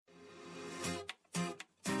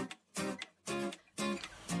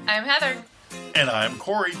I'm Heather. And I'm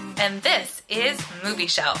Corey. And this is Movie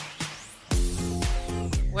Shelf,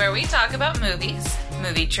 where we talk about movies,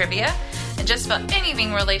 movie trivia, and just about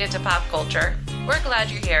anything related to pop culture. We're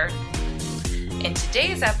glad you're here. In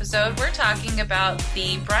today's episode, we're talking about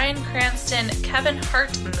the Bryan Cranston, Kevin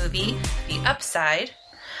Hart movie, The Upside.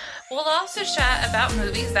 We'll also chat about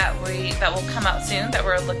movies that will come out soon that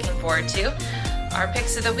we're looking forward to, our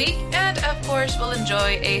picks of the week, and of course, we'll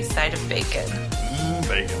enjoy a side of bacon.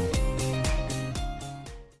 Bacon.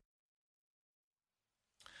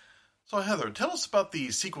 So, Heather, tell us about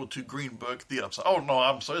the sequel to Green Book, The Upside. Oh, no,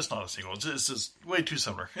 I'm sorry, it's not a sequel. It's just way too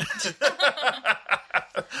similar.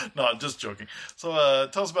 No, I'm just joking. So,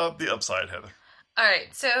 tell us about The Upside, Heather. All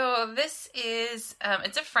right, so this is,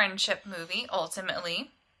 it's a friendship movie,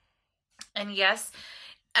 ultimately. And yes,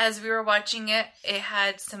 as we were watching it, it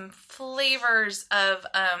had some flavors of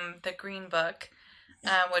the Green Book,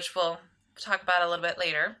 which we'll talk about a little bit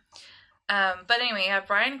later. But anyway, you have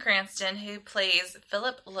Bryan Cranston, who plays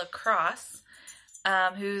Philip LaCrosse,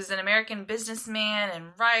 who's an American businessman and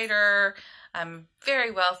writer, very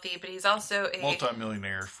wealthy, but he's also a...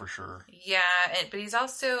 multi-millionaire, for sure. Yeah, but he's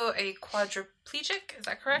also a quadriplegic, is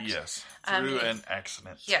that correct? Yes, through an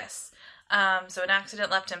accident. Yes. So an accident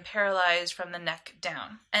left him paralyzed from the neck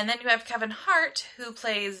down. And then you have Kevin Hart, who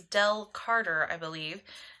plays Del Carter, I believe,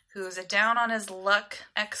 who's a down-on-his-luck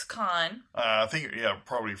ex-con. I think,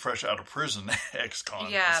 probably fresh out of prison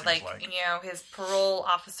ex-con. Yeah, his parole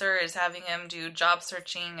officer is having him do job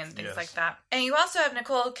searching and things like that. And you also have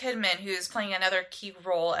Nicole Kidman, who's playing another key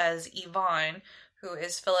role as Yvonne, who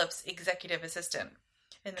is Philip's executive assistant.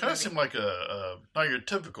 Kind of seemed like not your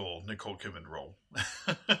typical Nicole Kidman role.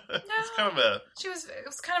 It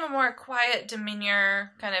was kind of a more quiet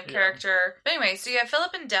demeanor kind of character. But anyway, so you have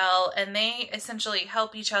Philip and Del, and they essentially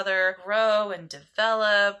help each other grow and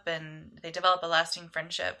they develop a lasting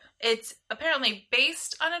friendship. It's apparently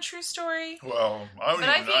based on a true story. Well,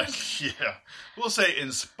 we'll say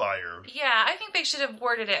inspired. Yeah, I think they should have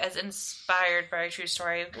worded it as inspired by a true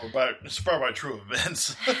story. Or inspired by true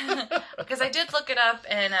events. Because I did look it up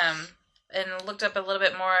and looked up a little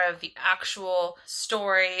bit more of the actual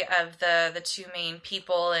story of the two main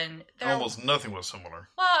people, and almost nothing was similar.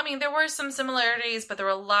 Well, I mean, there were some similarities, but there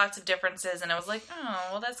were lots of differences, and I was like, oh,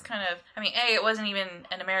 well, that's kind of... I mean, it wasn't even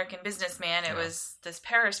an American businessman, it was this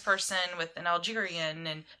Paris person with an Algerian,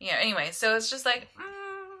 and, anyway, so it's just like,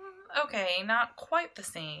 okay, not quite the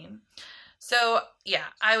same. So, yeah,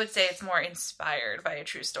 I would say it's more inspired by a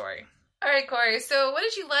true story. All right, Corey, so what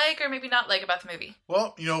did you like or maybe not like about the movie?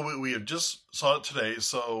 Well, we have just saw it today,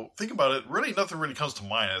 so think about it. Really, nothing really comes to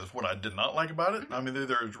mind as what I did not like about it. Mm-hmm. I mean,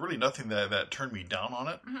 there's really nothing that turned me down on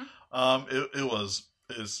it. Mm-hmm.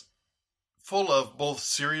 It is full of both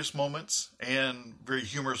serious moments and very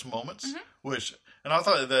humorous moments, mm-hmm. And I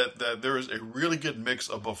thought that there is a really good mix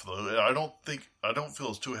of both of those. I don't feel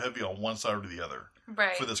it's too heavy on one side or the other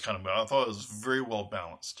for this kind of movie. I thought it was very well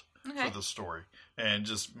balanced. Okay. For the story, and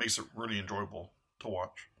just makes it really enjoyable to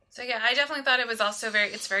watch. So yeah, I definitely thought it was also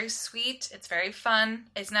it's very sweet, it's very fun,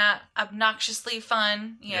 it's not obnoxiously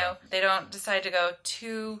fun, you know, they don't decide to go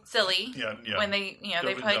too silly when they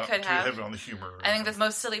probably could have. Too heavy on the humor. I think the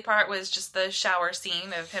most silly part was just the shower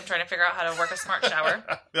scene of him trying to figure out how to work a smart shower.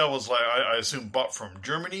 That was I assume bought from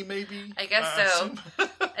Germany, maybe? I guess so.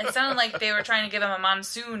 It sounded like they were trying to give him a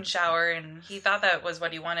monsoon shower, and he thought that was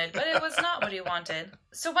what he wanted, but it was not what he wanted.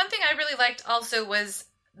 So one thing I really liked also was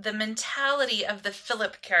the mentality of the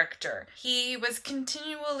Philip character. He was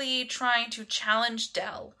continually trying to challenge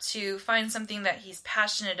Del to find something that he's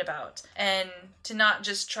passionate about and to not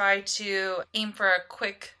just try to aim for a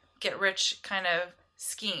quick get-rich kind of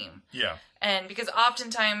scheme. Yeah. And because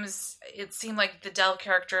oftentimes it seemed like the Del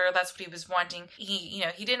character, that's what he was wanting. He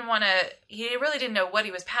really didn't know what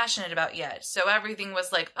he was passionate about yet. So everything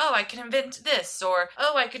was like, oh, I can invent this, or,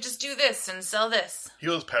 oh, I could just do this and sell this. He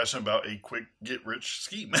was passionate about a quick get-rich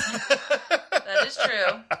scheme. That is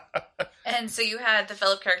true. And so you had the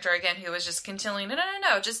Philip character again, who was just continually,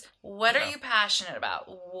 no, just what are you passionate about?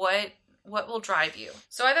 What will drive you?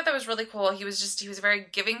 So I thought that was really cool. He was a very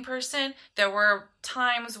giving person. There were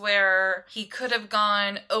times where he could have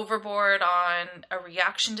gone overboard on a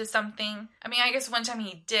reaction to something. I mean, I guess one time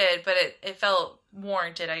he did, but it felt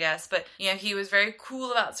warranted, I guess. But, he was very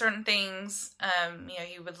cool about certain things.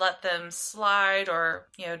 He would let them slide or,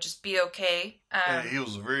 just be okay. He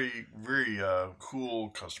was a very, very cool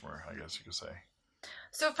customer, I guess you could say.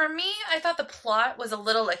 So for me, I thought the plot was a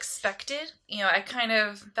little expected. I kind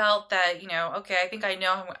of felt that, okay, I think I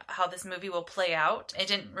know how this movie will play out. It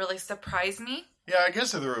didn't really surprise me. Yeah, I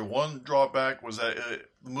guess if there were one drawback was that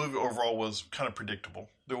the movie overall was kind of predictable.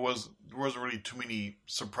 There wasn't really too many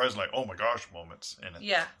surprise, like, oh my gosh moments in it.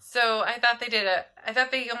 Yeah. So I thought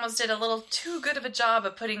they almost did a little too good of a job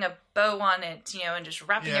of putting a bow on it, and just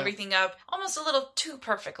wrapping everything up almost a little too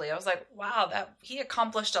perfectly. I was like, wow, that he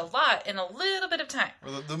accomplished a lot in a little bit of time.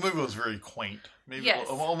 Well, the movie was very quaint. Maybe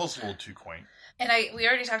almost a little too quaint. And we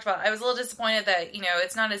already talked about, I was a little disappointed that,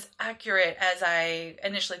 it's not as accurate as I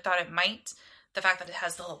initially thought it might. The fact that it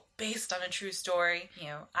has the whole based on a true story,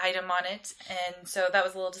 item on it. And so that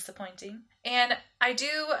was a little disappointing. And I do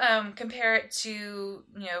compare it to,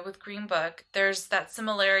 with Green Book. There's that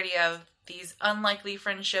similarity of these unlikely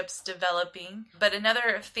friendships developing. But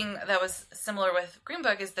another thing that was similar with Green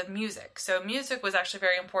Book is the music. So music was actually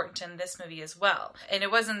very important in this movie as well. And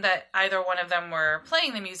it wasn't that either one of them were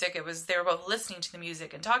playing the music. It was they were both listening to the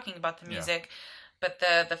music and talking about the music. Yeah.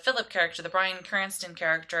 But the Philip character, the Bryan Cranston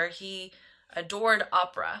character, he adored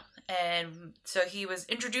opera, and so he was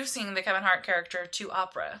introducing the Kevin Hart character to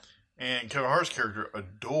opera. And Kevin Hart's character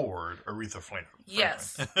adored Aretha Franklin.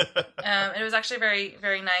 Yes. It was actually very,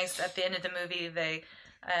 very nice. At the end of the movie, they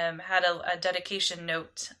had a dedication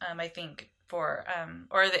note, I think,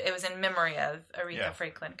 it was in memory of Aretha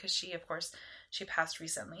Franklin, because she, of course, she passed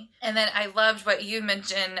recently. And then I loved what you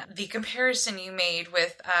mentioned, the comparison you made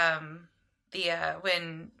with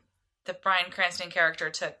when the Bryan Cranston character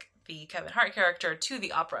took the Kevin Hart character to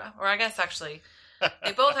the opera. Or I guess actually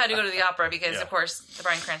they both had to go to the opera because of course the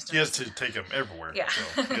Bryan Cranston. He has to take him everywhere. Yeah.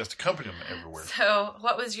 So he has to accompany him everywhere. So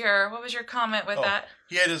what was your comment with that?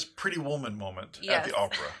 He had his Pretty Woman moment at the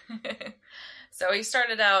opera. So he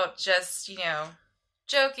started out just,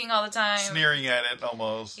 joking all the time. Sneering at it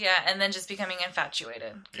almost. Yeah, and then just becoming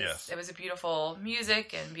infatuated. Yes. It was a beautiful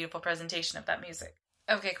music and beautiful presentation of that music.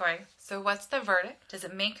 Okay, Corey. So what's the verdict? Does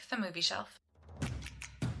it make the movie shelf?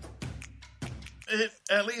 It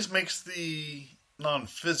at least makes the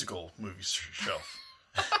non-physical movie shelf.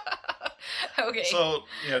 Okay. So,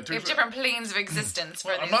 we have different planes of existence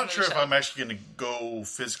for I'm not sure if I'm actually going to go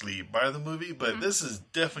physically buy the movie, but this is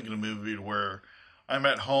definitely going to be a movie where I'm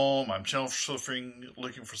at home, I'm shelf surfing,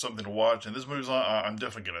 looking for something to watch, and this movie's on, I'm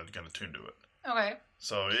definitely going to tune to it. Okay.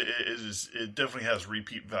 So it definitely has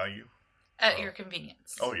repeat value. At your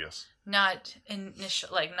convenience. Oh, yes. Not initial,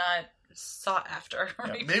 not sought after.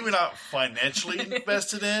 Yeah, maybe not financially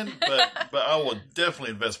invested in, but I will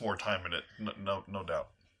definitely invest more time in it. No doubt.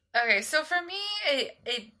 Okay, so for me,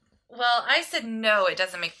 I said no, it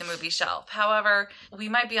doesn't make the movie shelf. However, we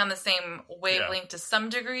might be on the same wavelength to some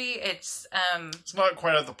degree. It's not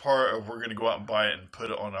quite at the part of we're going to go out and buy it and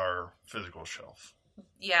put it on our physical shelf.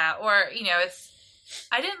 Yeah, or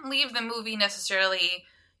I didn't leave the movie necessarily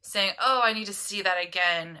saying, "Oh, I need to see that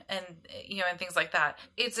again," and and things like that.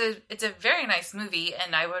 It's a very nice movie,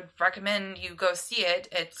 and I would recommend you go see it.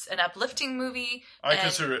 It's an uplifting movie. I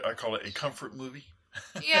call it a comfort movie.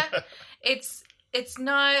 Yeah, it's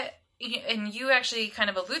not, and you actually kind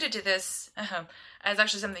of alluded to this as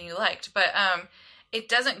actually something you liked, but it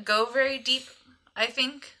doesn't go very deep. I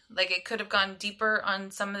think it could have gone deeper on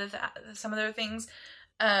some of their things.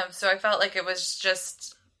 So I felt like it was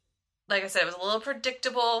just. Like I said, it was a little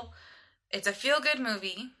predictable. It's a feel-good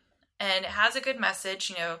movie, and it has a good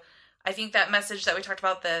message. I think that message that we talked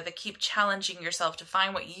about, the keep challenging yourself to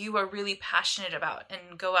find what you are really passionate about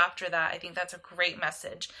and go after that. I think that's a great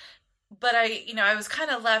message. But I was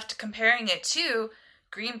kind of left comparing it to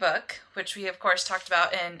Green Book, which we, of course, talked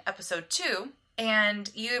about in episode 2.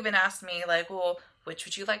 And you even asked me, well, which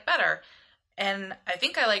would you like better? And I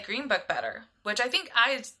think I like Green Book better, which I think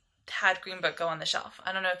I had Green Book go on the shelf.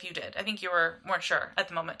 I don't know if you did. I think you weren't sure at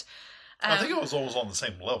the moment. I think it was almost on the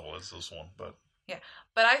same level as this one, but yeah.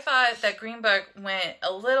 But I thought that Green Book went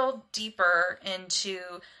a little deeper into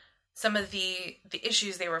some of the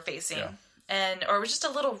issues they were facing, or was just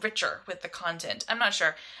a little richer with the content. I'm not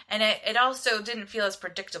sure, and it also didn't feel as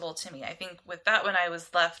predictable to me. I think with that one, I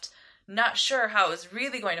was left not sure how it was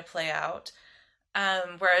really going to play out.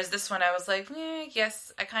 Whereas this one, I was like,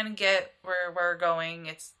 yes, I kind of get where we're going.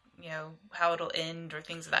 It's how it'll end or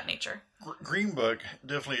things of that nature. Green Book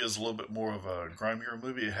definitely is a little bit more of a grimier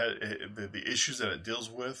movie. It had the issues that it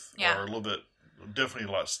deals with are a little bit, definitely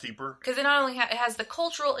a lot steeper. Because it not only it has the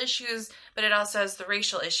cultural issues, but it also has the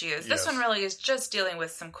racial issues. This one really is just dealing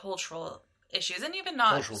with some cultural issues, and even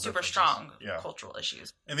not super strong cultural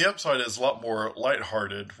issues. And the upside is a lot more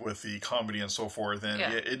lighthearted with the comedy and so forth, and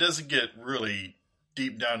it doesn't get really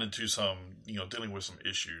deep down into some, dealing with some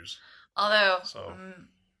issues. Although,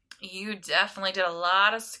 you definitely did a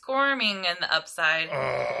lot of squirming in the upside.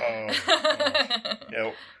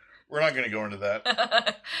 Yeah. We're not going to go into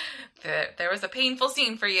that. There was a painful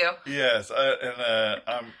scene for you. Yes,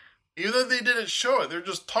 even though they didn't show it, they're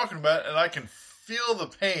just talking about it, and I can feel the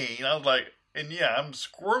pain. I was like, and yeah, I'm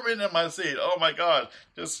squirming in my seat. Oh my God,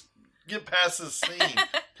 just get past this scene,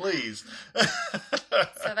 please.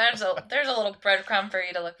 So there's a little breadcrumb for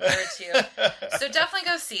you to look forward to. So definitely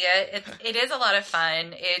go see it. It is a lot of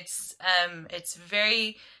fun. It's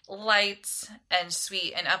very light and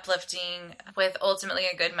sweet and uplifting, with ultimately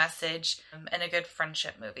a good message and a good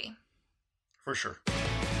friendship movie. For sure.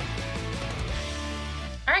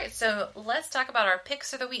 All right, so let's talk about our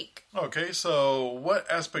picks of the week. Okay, so what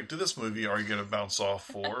aspect of this movie are you going to bounce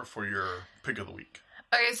off for your pick of the week?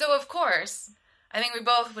 Okay, so of course, I think we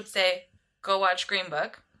both would say go watch Green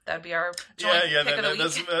Book. That would be our joint pick of the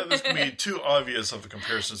week. That's going to be too obvious of a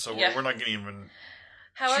comparison, so we're not going to even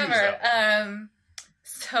choose that one.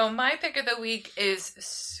 So my pick of the week is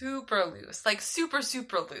super loose, like super,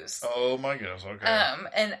 super loose. Oh my goodness, okay.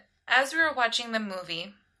 And as we were watching the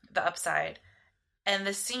movie, The Upside, and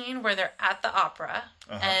the scene where they're at the opera,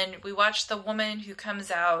 and we watch the woman who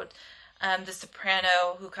comes out, the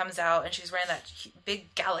soprano who comes out, and she's wearing that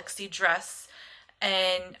big galaxy dress,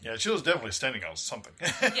 and yeah, she was definitely standing on something.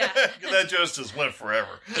 Yeah, that just went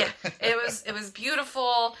forever. Yeah, it was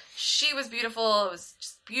beautiful. She was beautiful. It was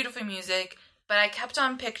just beautiful music. But I kept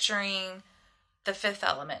on picturing The Fifth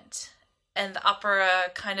Element and the opera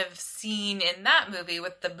kind of scene in that movie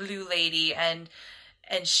with the blue lady, and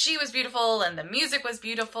she was beautiful, and the music was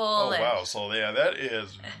beautiful. Oh, wow. So, yeah, that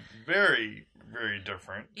is very, very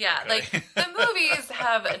different. Yeah, okay. Like, the movies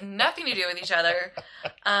have nothing to do with each other.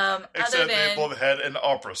 Except they both had an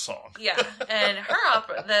opera song. Yeah, and her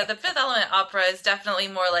opera, the Fifth Element opera is definitely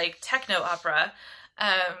more like techno opera,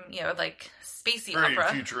 like spacey very opera.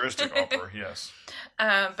 Very futuristic opera, yes.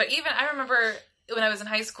 But even, I remember when I was in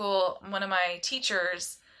high school, one of my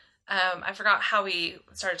teachers, I forgot how we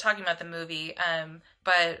started talking about the movie,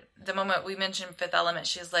 but the moment we mentioned Fifth Element,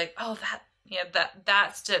 she was like, oh,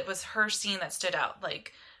 that was her scene that stood out.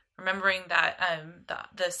 Like, remembering that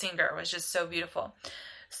the singer was just so beautiful.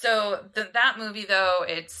 So that movie, though,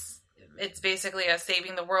 it's basically a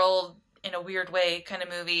saving the world in a weird way kind of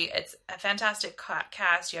movie. It's a fantastic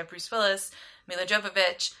cast. You have Bruce Willis, Mila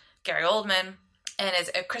Jovovich, Gary Oldman, and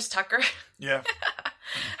it's Chris Tucker. Yeah.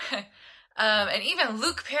 And even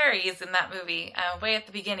Luke Perry is in that movie, way at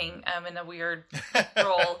the beginning, in a weird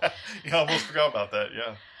role. You almost forgot about that,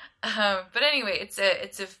 yeah. But anyway, it's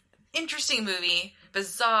a interesting movie,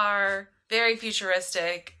 bizarre, very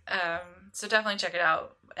futuristic. So definitely check it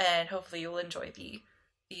out, and hopefully you'll enjoy the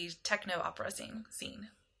techno opera scene.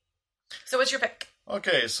 So what's your pick?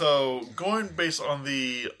 Okay, so going based on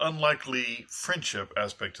the unlikely friendship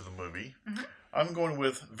aspect of the movie, I'm going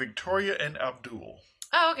with Victoria and Abdul.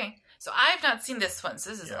 Oh, okay. So I've not seen this one, so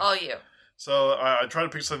this is all you. So I try to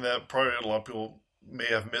pick something that probably a lot of people may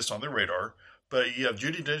have missed on their radar. But you have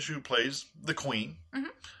Judi Dench, who plays the Queen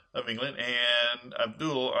of England, and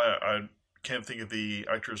Abdul, I can't think of the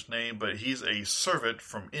actor's name, but he's a servant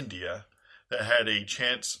from India that had a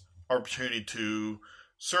chance opportunity to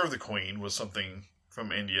serve the Queen with something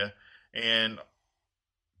from India, and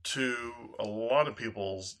to a lot of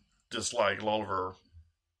people's dislike, a lot of her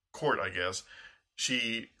court, I guess,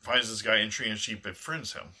 she finds this guy interesting and she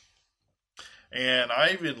befriends him. And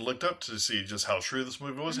I even looked up to see just how true this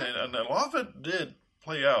movie was, and a lot of it did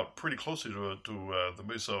play out pretty closely to the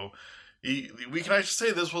movie. So we can actually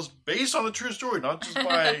say this was based on a true story, not just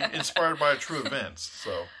inspired by true events.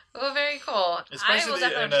 So, well, very cool. I will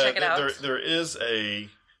definitely have to check it out. There is the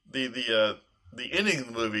ending of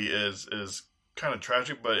the movie is kind of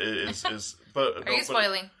tragic, but it is but are you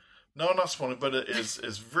spoiling? No, not spoiling, but it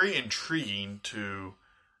is very intriguing to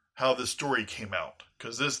how this story came out,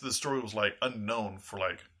 because the story was like unknown for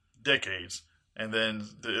like decades, and then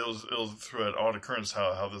it was through an odd occurrence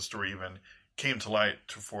how this story even came to light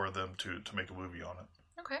for them to make a movie on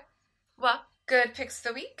it. Okay, well, good picks of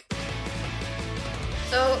the week.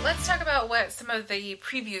 So let's talk about what some of the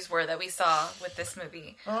previews were that we saw with this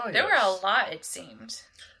movie. Oh, there were a lot, it seemed.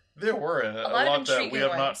 There were a lot that we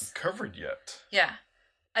have not covered yet. Yeah.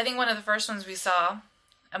 I think one of the first ones we saw,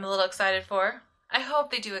 I'm a little excited for. I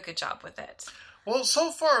hope they do a good job with it. Well,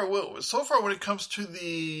 so far when it comes to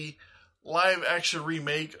the live action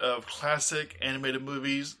remake of classic animated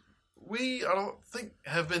movies, I don't think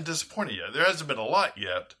have been disappointed yet. There hasn't been a lot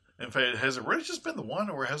yet. In fact, has it really just been the one,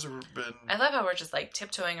 or has it been... I love how we're just like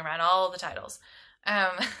tiptoeing around all the titles.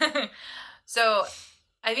 So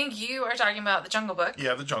I think you are talking about The Jungle Book.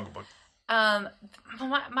 Yeah, The Jungle Book.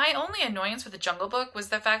 My only annoyance with The Jungle Book was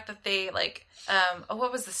the fact that they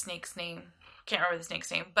what was the snake's name? Can't remember the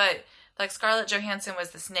snake's name, but Like Scarlett Johansson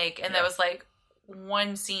was the snake, and there was like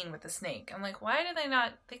one scene with the snake. I'm like, why did they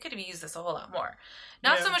not? They could have used this a whole lot more.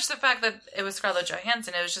 Not so much the fact that it was Scarlett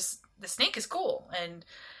Johansson. It was just the snake is cool, and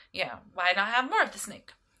why not have more of the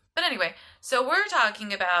snake? But anyway, so we're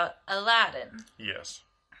talking about Aladdin. Yes.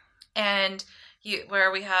 And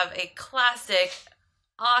where we have a classic,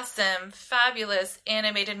 awesome, fabulous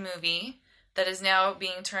animated movie that is now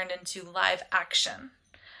being turned into live action.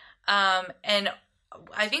 And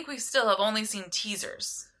I think we still have only seen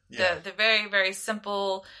teasers. Yeah. The very, very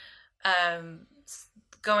simple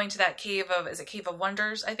going to that Cave of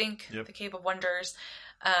Wonders, I think? Yep. The Cave of Wonders.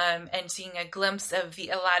 And seeing a glimpse of the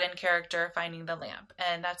Aladdin character finding the lamp.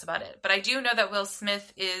 And that's about it. But I do know that Will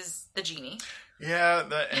Smith is the genie. Yeah,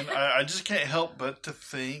 and I just can't help but to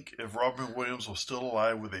think if Robin Williams was still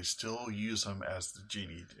alive, would they still use him as the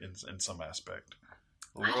genie in some aspect?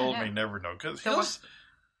 The world may never know. Because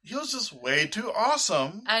he was just way too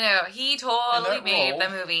awesome. I know. He totally made the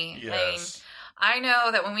movie. Yes. I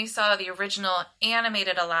know that when we saw the original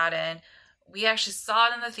animated Aladdin, we actually saw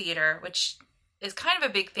it in the theater, which is kind of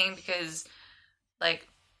a big thing because, like,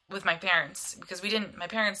 with my parents, because my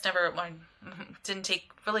parents never didn't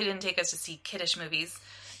take us to see kiddish movies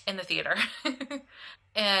in the theater.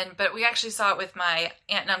 But we actually saw it with my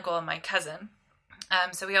aunt and uncle and my cousin.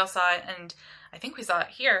 So we all saw it, and I think we saw it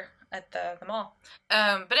here at the mall.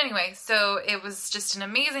 But anyway, so it was just an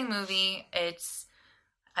amazing movie.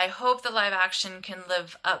 I hope the live action can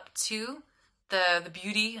live up to the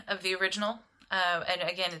beauty of the original. And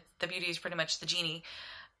again, the beauty is pretty much the genie.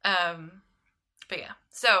 But yeah,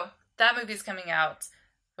 so that movie's coming out,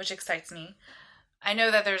 which excites me. I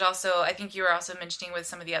know that there's also, I think you were also mentioning with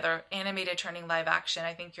some of the other animated turning live action,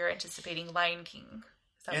 I think you're anticipating Lion King.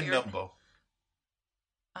 And Dumbo.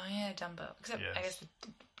 Oh yeah, Dumbo. Except yes. I guess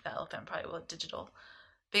the elephant probably will digital.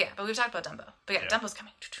 But we've talked about Dumbo. But yeah, Dumbo's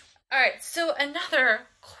coming. Alright, so another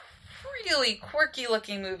really quirky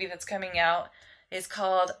looking movie that's coming out is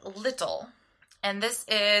called Little. And this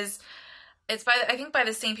is, it's by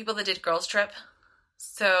the same people that did Girls Trip.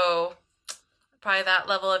 So, probably that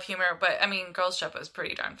level of humor. But, I mean, Girls Trip was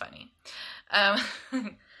pretty darn funny.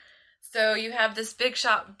 So, you have this big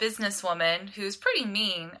shot businesswoman who's pretty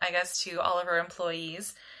mean, I guess, to all of her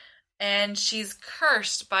employees. And she's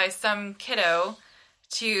cursed by some kiddo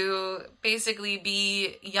to basically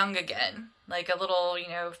be young again. Like a little,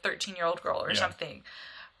 13-year-old girl or something.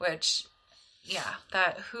 Which,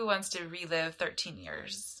 who wants to relive 13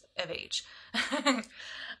 years of age?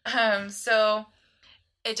 So,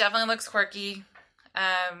 it definitely looks quirky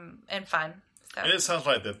and fun. So. And it sounds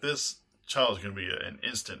like that this child is going to be an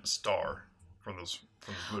instant star from this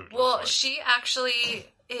movie. Well, she actually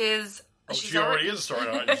is. Oh, she already is a star.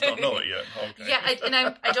 I just don't know it yet. Okay. Yeah,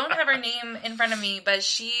 I don't have her name in front of me, but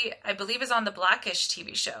she, I believe, is on the Blackish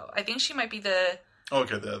TV show. I think she might be the.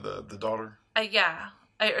 Okay, the daughter.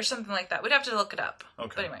 Or something like that. We'd have to look it up.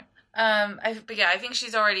 Okay. But anyway, I think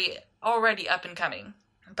she's already up and coming,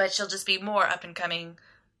 but she'll just be more up and coming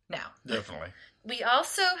now. Definitely. We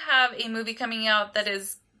also have a movie coming out that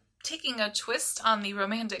is taking a twist on the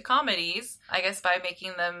romantic comedies, I guess by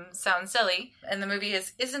making them sound silly. And the movie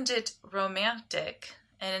is Isn't It Romantic?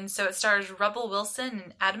 And so it stars Rebel Wilson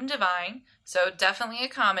and Adam Devine. So definitely a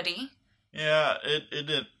comedy. Yeah, it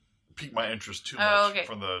didn't pique my interest too much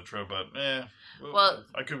from the trailer, but well,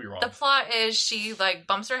 I could be wrong. The plot is she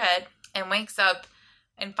bumps her head and wakes up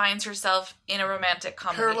and finds herself in a romantic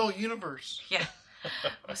comedy. Parallel universe. Yeah.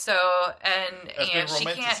 So, and she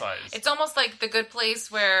can't, it's almost like The Good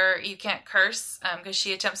Place where you can't curse, because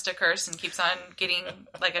she attempts to curse and keeps on getting,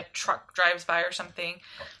 like a truck drives by or something.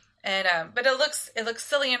 And, but it looks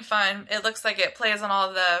silly and fun. It looks like it plays on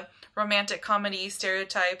all the romantic comedy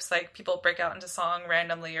stereotypes, like people break out into song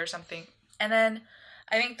randomly or something. And then,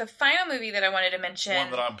 I think the final movie that I wanted to mention.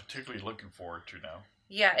 One that I'm particularly looking forward to now.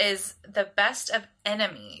 Yeah, is The Best of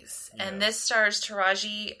Enemies. Yes. And this stars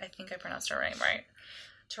Taraji, I think I pronounced her name right.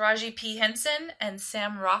 Taraji P. Henson and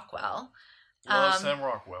Sam Rockwell. Sam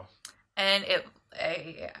Rockwell. And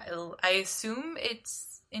I assume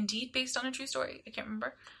it's indeed based on a true story. I can't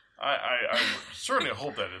remember. I certainly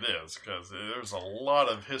hope that it is, because there's a lot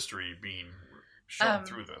of history being shown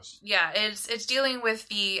through this. Yeah, it's dealing with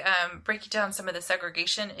the breaking down some of the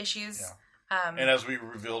segregation issues. Yeah. And as we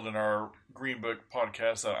revealed in our Green Book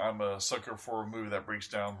podcast, that I'm a sucker for a movie that breaks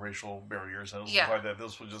down racial barriers, and it looks like that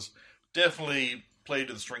this will just definitely play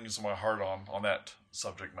to the strings of my heart on that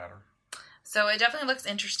subject matter. So it definitely looks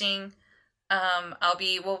interesting.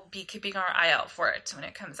 We'll be keeping our eye out for it when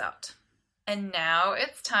it comes out. And now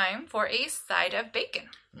it's time for a side of bacon.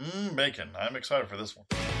 Bacon. I'm excited for this one.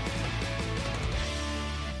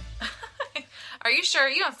 Are you sure?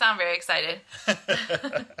 You don't sound very excited.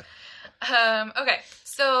 Okay,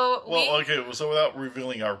 so so without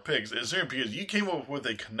revealing our picks, is there because you came up with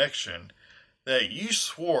a connection that you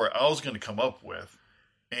swore I was going to come up with,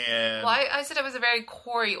 and I said it was a very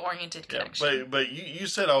Corey-oriented connection. Yeah, but you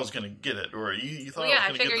said I was going to get it, or you thought I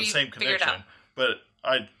was going to get the same connection, but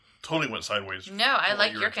I totally went sideways. No, I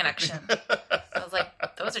like your connection. I was like,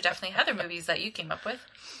 those are definitely Heather movies that you came up with.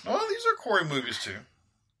 Well, these are Corey movies too.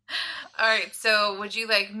 All right, so would you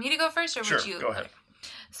like me to go first, or would you? Go ahead.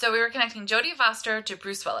 So we were connecting Jodie Foster to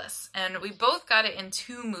Bruce Willis, and we both got it in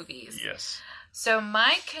 2 movies. Yes. So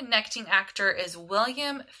my connecting actor is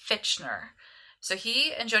William Fichtner. So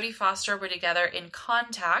he and Jodie Foster were together in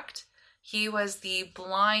Contact. He was the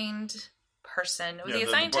blind person. Was he a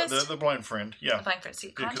scientist? The blind friend. Yeah. The blind friend.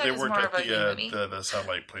 See, Contact is more of a movie. The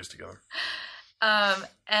satellite place together.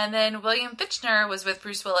 And then William Fichtner was with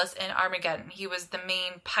Bruce Willis in Armageddon. He was the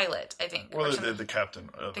main pilot, I think. Well, the captain.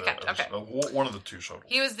 The captain, okay. One of the 2 shuttles.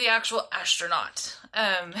 He was the actual astronaut.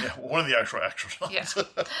 One of the actual astronauts. Yeah.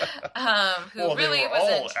 They were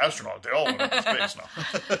all astronauts. They all went into space now.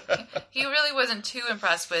 He really wasn't too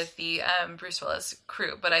impressed with the Bruce Willis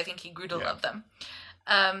crew, but I think he grew to love them.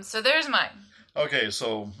 So there's mine. Okay,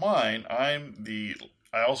 so mine, I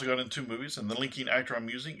also got in 2 movies, and the linking actor I'm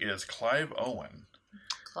using is Clive Owen.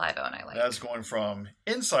 Clive Owen, I like. That's going from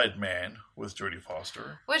Inside Man with Jodie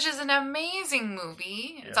Foster, which is an amazing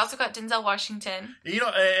movie. Yes. It's also got Denzel Washington.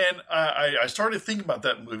 And I started thinking about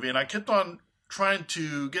that movie, and I kept on trying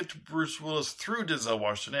to get to Bruce Willis through Denzel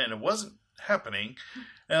Washington, and it wasn't happening.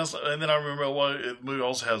 And then I remember, the movie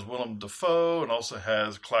also has Willem Dafoe, and also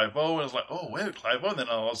has Clive Owen. I was like, oh, wait, Clive Owen. Then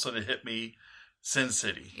all of a sudden it hit me, Sin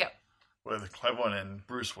City. Yep. With Clive Owen and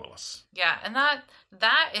Bruce Willis. Yeah, and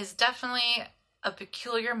that is definitely a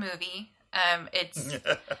peculiar movie.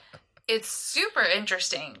 It's super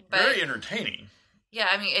interesting. But, very entertaining. Yeah,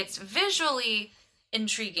 I mean, it's visually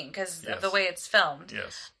intriguing because of the way it's filmed.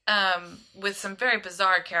 Yes. With some very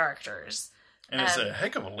bizarre characters. And it's a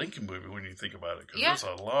heck of a Lincoln movie when you think about it, because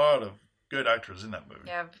there's a lot of good actors in that movie.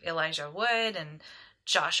 You have Elijah Wood and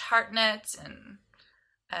Josh Hartnett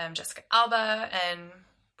and Jessica Alba and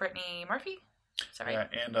Brittany Murphy. Is that right?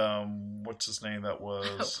 Yeah, and what's his name? That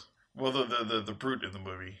was the brute in the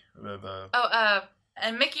movie.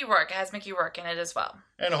 And Mickey Rourke. It has Mickey Rourke in it as well,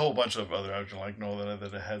 and a whole bunch of other actors like that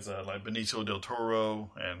it has like Benicio del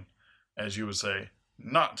Toro and, as you would say,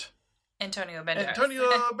 not Antonio Banderas. Antonio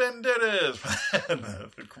Banderas.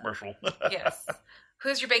 The commercial. Yes.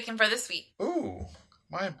 Who's your bacon for this week? Ooh,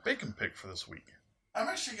 my bacon pick for this week. I'm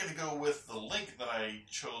actually going to go with the link that I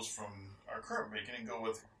chose from our current bacon and go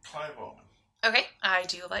with Clive Owen. Okay, I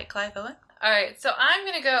do like Clive Owen. All right, so I'm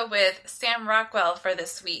going to go with Sam Rockwell for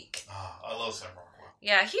this week. I love Sam Rockwell.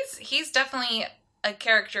 Yeah, he's definitely a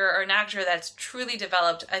character or an actor that's truly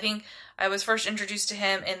developed. I think I was first introduced to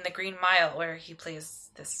him in The Green Mile, where he plays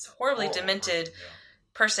this horribly demented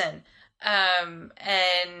person.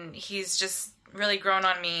 And he's just really grown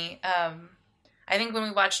on me. I think when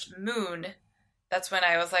we watched Moon, that's when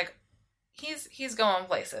I was like, he's going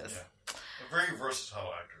places. Yeah. A very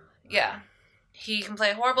versatile actor. Yeah. He can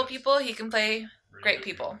play horrible people. He can play great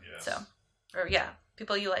people. Yes.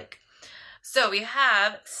 People you like. So we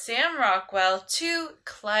have Sam Rockwell to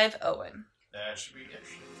Clive Owen. That should be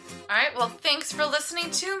interesting. All right. Well, thanks for listening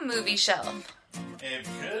to Movie Shelf. And if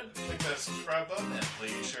you could, click that subscribe button and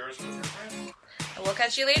please share us with your friends. We'll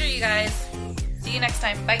catch you later, you guys. See you next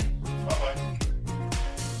time. Bye. Bye-bye.